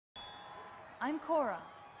I'm Cora.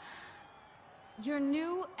 Your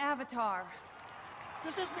new avatar.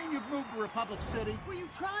 Does this mean you've moved to Republic City? Were you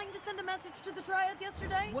trying to send a message to the Triads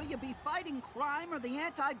yesterday? Will you be fighting crime or the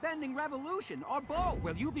anti-bending revolution, or both?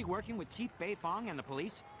 Will you be working with Chief Beifong and the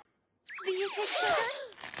police? Do you take sugar?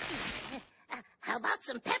 How about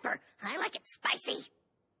some pepper? I like it spicy.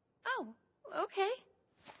 Oh, okay.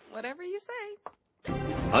 Whatever you say.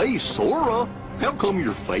 Hey, Sora, how come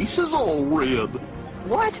your face is all red?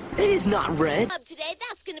 What? It is not red. Today,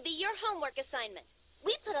 that's going to be your homework assignment.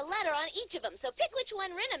 We put a letter on each of them, so pick which one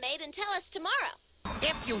Rinna made and tell us tomorrow.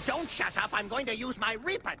 If you don't shut up, I'm going to use my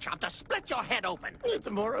Reaper chop to split your head open. It's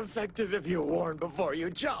more effective if you warn before you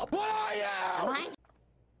jump. What are you? What?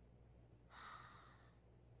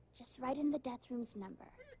 Just write in the death room's number.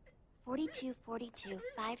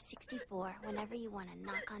 4242-564 whenever you want to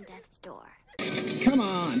knock on death's door. Come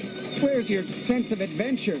on, where's your sense of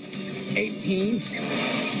adventure? 18?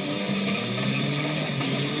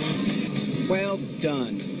 Well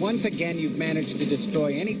done. Once again, you've managed to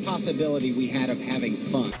destroy any possibility we had of having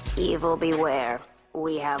fun. Evil beware.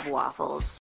 We have waffles.